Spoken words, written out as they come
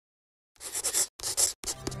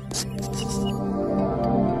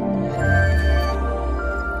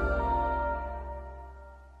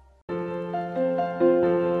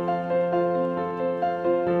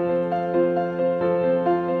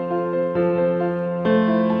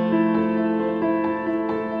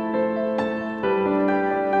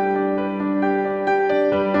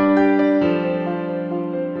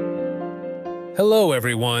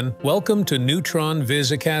everyone, welcome to Neutron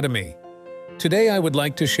Viz Academy. Today I would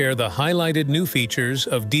like to share the highlighted new features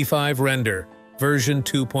of D5 Render version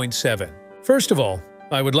 2.7. First of all,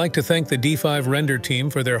 I would like to thank the D5 Render team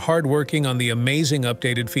for their hard working on the amazing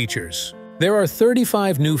updated features. There are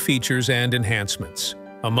 35 new features and enhancements.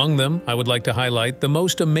 Among them, I would like to highlight the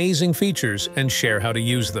most amazing features and share how to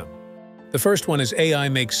use them. The first one is AI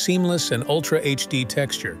makes seamless and Ultra HD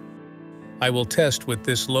texture. I will test with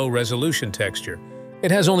this low-resolution texture. It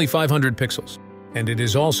has only 500 pixels, and it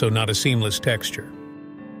is also not a seamless texture.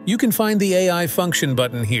 You can find the AI function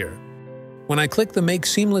button here. When I click the Make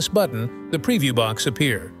Seamless button, the preview box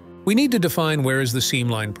appears. We need to define where is the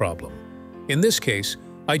seamline problem. In this case,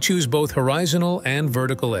 I choose both horizontal and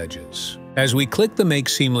vertical edges. As we click the Make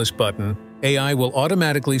Seamless button, AI will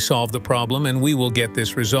automatically solve the problem and we will get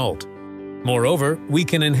this result. Moreover, we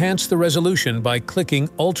can enhance the resolution by clicking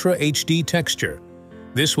Ultra HD Texture.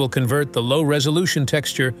 This will convert the low-resolution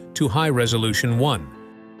texture to high-resolution one.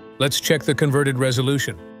 Let's check the converted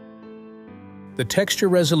resolution. The texture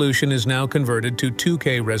resolution is now converted to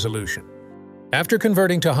 2K resolution. After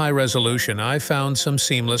converting to high resolution, I found some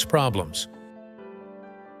seamless problems.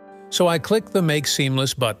 So I click the Make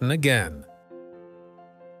Seamless button again.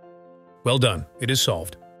 Well done, it is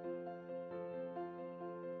solved.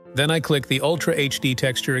 Then I click the Ultra HD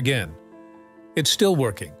texture again. It's still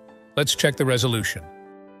working. Let's check the resolution.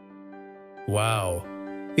 Wow,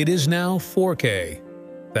 it is now 4K.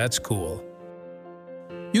 That's cool.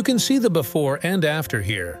 You can see the before and after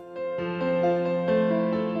here.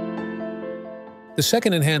 The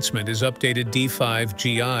second enhancement is updated D5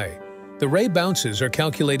 GI. The ray bounces are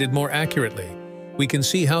calculated more accurately. We can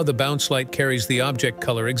see how the bounce light carries the object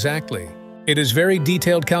color exactly. It is very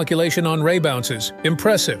detailed calculation on ray bounces.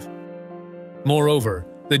 Impressive! Moreover,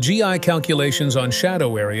 the GI calculations on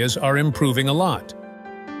shadow areas are improving a lot.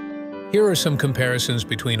 Here are some comparisons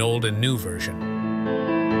between old and new version.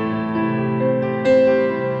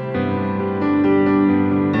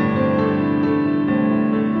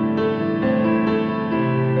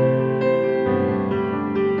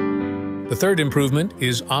 The third improvement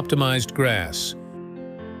is optimized grass.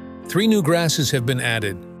 3 new grasses have been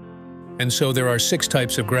added, and so there are 6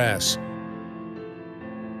 types of grass.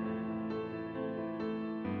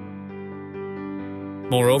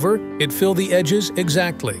 Moreover, it filled the edges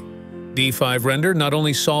exactly. D5 Render not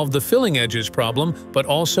only solved the filling edges problem, but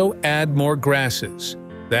also add more grasses.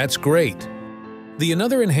 That's great. The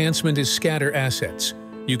another enhancement is Scatter Assets.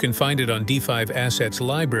 You can find it on D5 Assets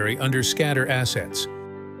library under Scatter Assets.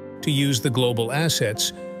 To use the global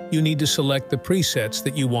assets, you need to select the presets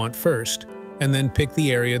that you want first, and then pick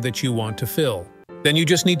the area that you want to fill. Then you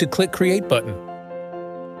just need to click Create button.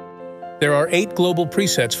 There are 8 global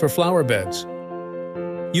presets for flower beds.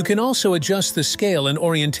 You can also adjust the scale and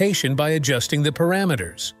orientation by adjusting the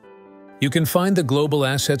parameters. You can find the global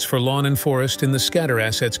assets for lawn and forest in the Scatter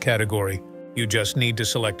Assets category. You just need to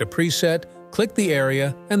select a preset, click the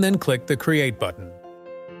area, and then click the Create button.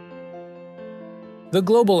 The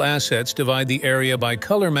global assets divide the area by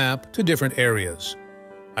color map to different areas.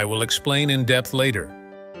 I will explain in depth later.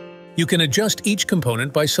 You can adjust each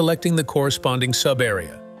component by selecting the corresponding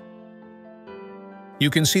sub-area. You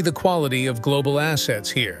can see the quality of global assets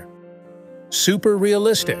here. Super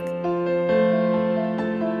realistic.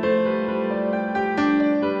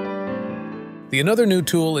 The another new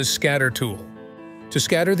tool is Scatter tool. To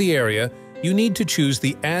scatter the area, you need to choose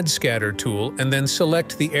the Add Scatter tool and then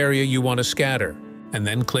select the area you want to scatter, and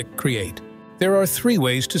then click Create. There are 3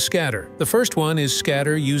 ways to scatter. The first one is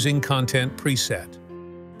scatter using Content Preset.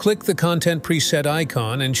 Click the Content Preset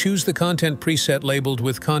icon and choose the content preset labeled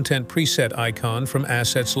with Content Preset icon from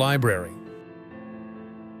Assets Library.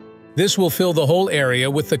 This will fill the whole area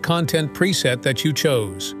with the content preset that you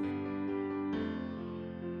chose.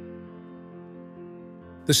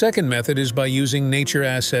 The second method is by using Nature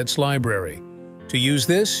Assets Library. To use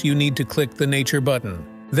this, you need to click the Nature button.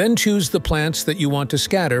 Then choose the plants that you want to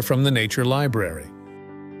scatter from the Nature library.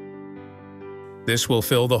 This will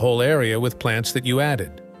fill the whole area with plants that you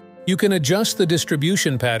added. You can adjust the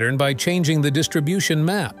distribution pattern by changing the distribution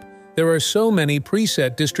map. There are so many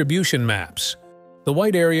preset distribution maps. The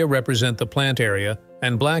white area represent the plant area,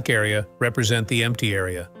 and black area represent the empty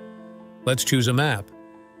area. Let's choose a map.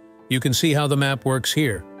 You can see how the map works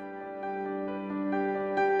here.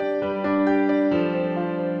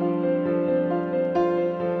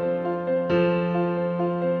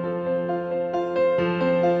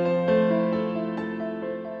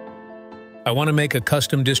 I want to make a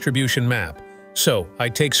custom distribution map, so I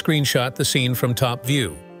take screenshot the scene from top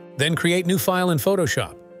view, then create new file in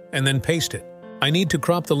Photoshop, and then paste it. I need to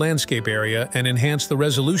crop the landscape area and enhance the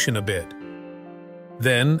resolution a bit.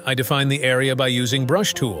 Then, I define the area by using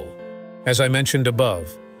Brush Tool, as I mentioned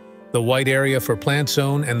above, the white area for Plant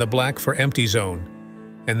Zone and the black for Empty Zone,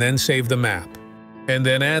 and then save the map. And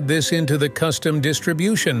then add this into the Custom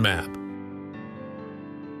Distribution map.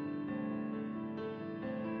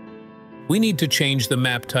 We need to change the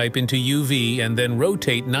map type into UV and then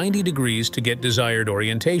rotate 90 degrees to get desired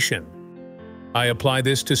orientation. I apply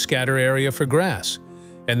this to scatter area for grass,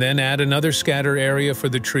 and then add another scatter area for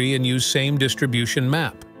the tree and use same distribution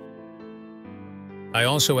map. I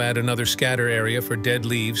also add another scatter area for dead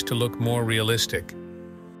leaves to look more realistic.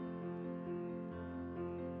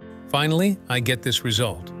 Finally, I get this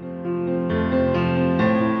result.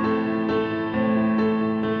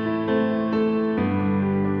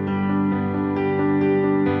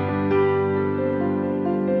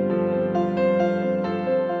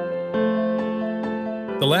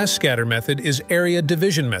 The last scatter method is area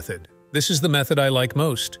division method. This is the method I like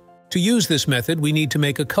most. To use this method, we need to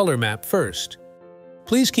make a color map first.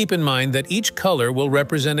 Please keep in mind that each color will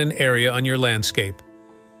represent an area on your landscape.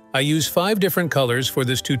 I use 5 different colors for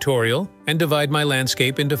this tutorial and divide my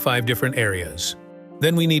landscape into 5 different areas.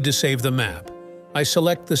 Then we need to save the map. I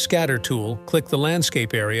select the Scatter tool, click the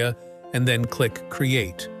landscape area, and then click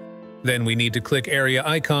Create. Then we need to click Area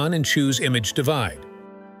icon and choose Image Divide.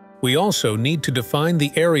 We also need to define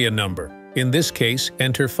the area number. In this case,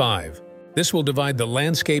 enter 5. This will divide the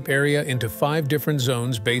landscape area into 5 different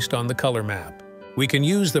zones based on the color map. We can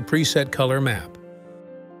use the preset color map.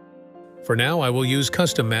 For now, I will use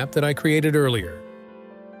custom map that I created earlier.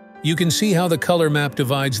 You can see how the color map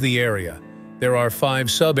divides the area. There are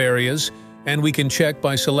 5 sub-areas, and we can check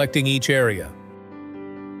by selecting each area.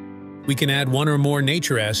 We can add 1 or more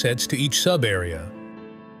nature assets to each sub-area.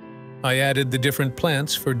 I added the different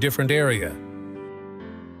plants for different area.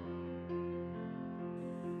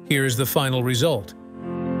 Here's the final result.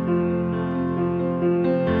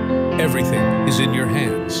 Everything is in your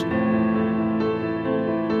hands.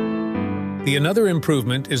 The another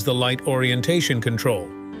improvement is the light orientation control.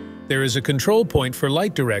 There is a control point for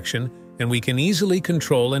light direction, and we can easily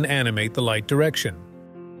control and animate the light direction.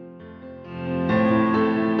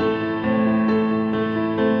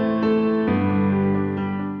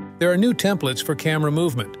 There are new templates for camera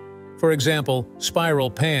movement. For example, Spiral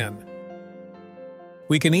Pan.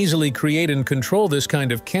 We can easily create and control this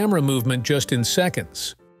kind of camera movement just in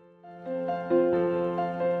seconds.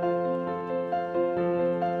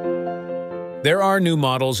 There are new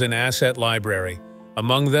models in Asset Library.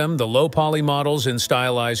 Among them, the low-poly models in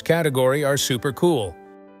Stylized category are super cool.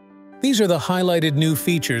 These are the highlighted new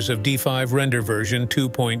features of D5 Render version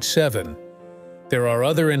 2.7. There are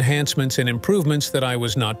other enhancements and improvements that I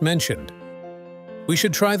was not mentioned. We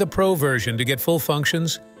should try the Pro version to get full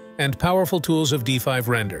functions and powerful tools of D5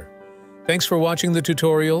 Render. Thanks for watching the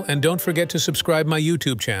tutorial, and don't forget to subscribe my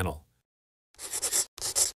YouTube channel.